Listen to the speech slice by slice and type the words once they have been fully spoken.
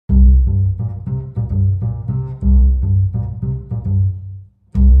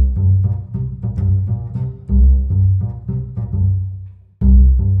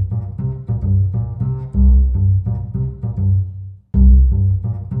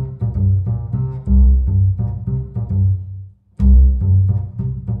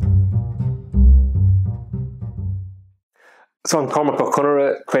So I'm Cormac Ó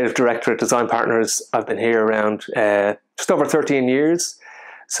Conaire, Creative Director at Design Partners. I've been here around just over 13 years.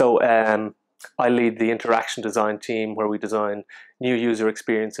 So I lead the interaction design team where we design new user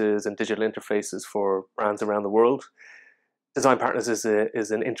experiences and digital interfaces for brands around the world. Design Partners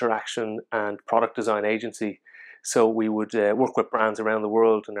is an interaction and product design agency. So we would work with brands around the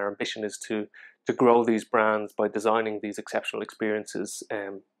world, and our ambition is to grow these brands by designing these exceptional experiences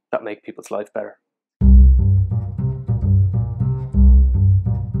that make people's life better.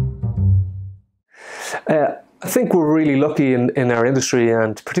 I think we're really lucky in our industry,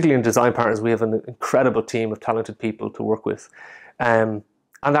 and particularly in Design Partners, we have an incredible team of talented people to work with. And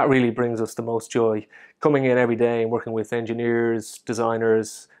that really brings us the most joy, coming in every day and working with engineers,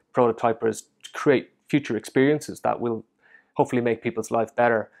 designers, prototypers to create future experiences that will hopefully make people's life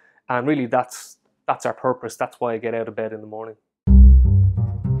better. And really that's our purpose. That's why I get out of bed in the morning.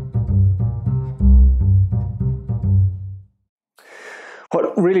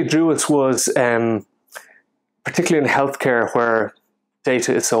 What really drew us was particularly in healthcare, where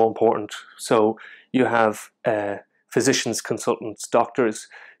data is so important. So you have physicians, consultants, doctors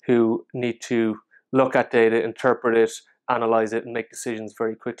who need to look at data, interpret it, analyze it, and make decisions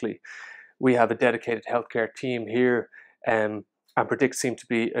very quickly. We have a dedicated healthcare team here, and Predict seemed to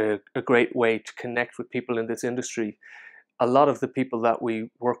be a great way to connect with people in this industry. A lot of the people that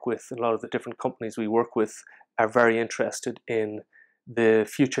we work with, a lot of the different companies we work with, are very interested in the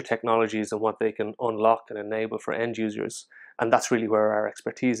future technologies and what they can unlock and enable for end users. And that's really where our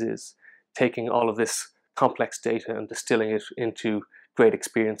expertise is, taking all of this complex data and distilling it into great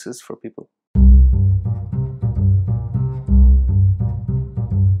experiences for people.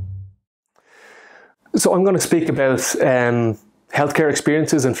 So I'm going to speak about healthcare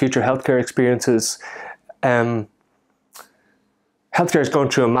experiences and future healthcare experiences. Healthcare is going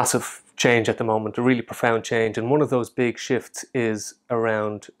through a massive change at the moment, a really profound change, and one of those big shifts is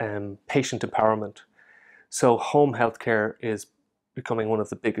around patient empowerment. So home healthcare is becoming one of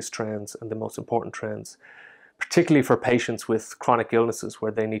the biggest trends and the most important trends, particularly for patients with chronic illnesses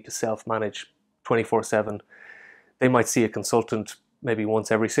where they need to self-manage 24/7. They might see a consultant maybe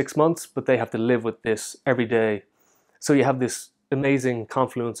once every 6 months, but they have to live with this every day. So you have this amazing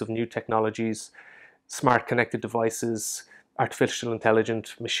confluence of new technologies, smart connected devices, artificial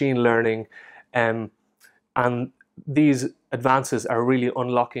intelligence, machine learning, and these advances are really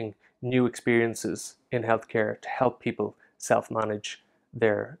unlocking new experiences in healthcare to help people self-manage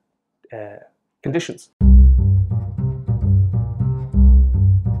their conditions.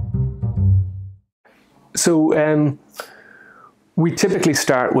 So we typically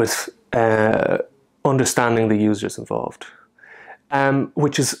start with understanding the users involved,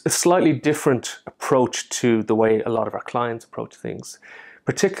 which is a slightly different approach to the way a lot of our clients approach things,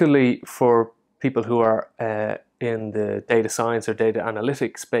 particularly for people who are in the data science or data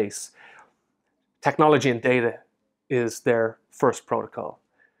analytics space. Technology and data is their first protocol,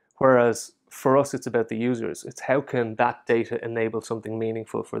 whereas for us it's about the users. It's how can that data enable something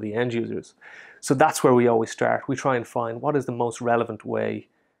meaningful for the end users. So that's where we always start. We try and find what is the most relevant way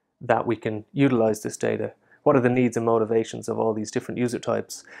that we can utilize this data. What are the needs and motivations of all these different user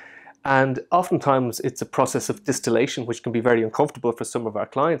types? And oftentimes it's a process of distillation, which can be very uncomfortable for some of our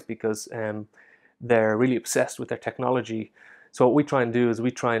clients because they're really obsessed with their technology. So what we try and do is we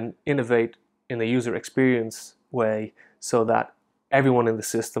try and innovate in a user experience way so that everyone in the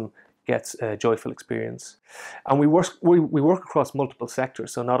system gets a joyful experience. And we work across multiple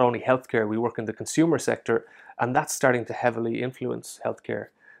sectors. So not only healthcare, we work in the consumer sector, and that's starting to heavily influence healthcare.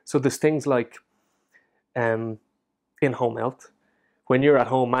 So there's things like in-home health. When you're at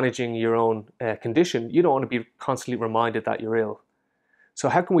home managing your own condition, you don't want to be constantly reminded that you're ill. So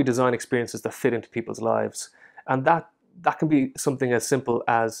how can we design experiences that fit into people's lives? And that can be something as simple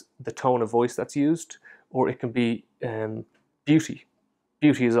as the tone of voice that's used, or it can be beauty.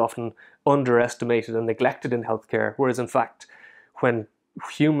 Beauty is often underestimated and neglected in healthcare, whereas in fact, when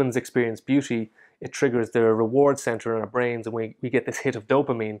humans experience beauty, it triggers the reward center in our brains, and we get this hit of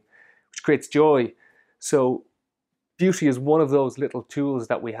dopamine, which creates joy. So beauty is one of those little tools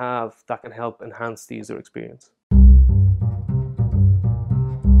that we have that can help enhance the user experience.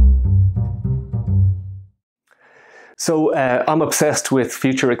 So I'm obsessed with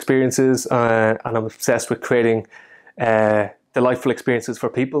future experiences and I'm obsessed with creating delightful experiences for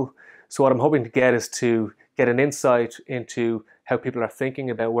people. So what I'm hoping to get is to get an insight into how people are thinking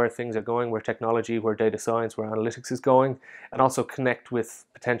about where things are going, where technology, where data science, where analytics is going, and also connect with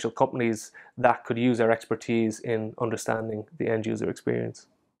potential companies that could use our expertise in understanding the end user experience.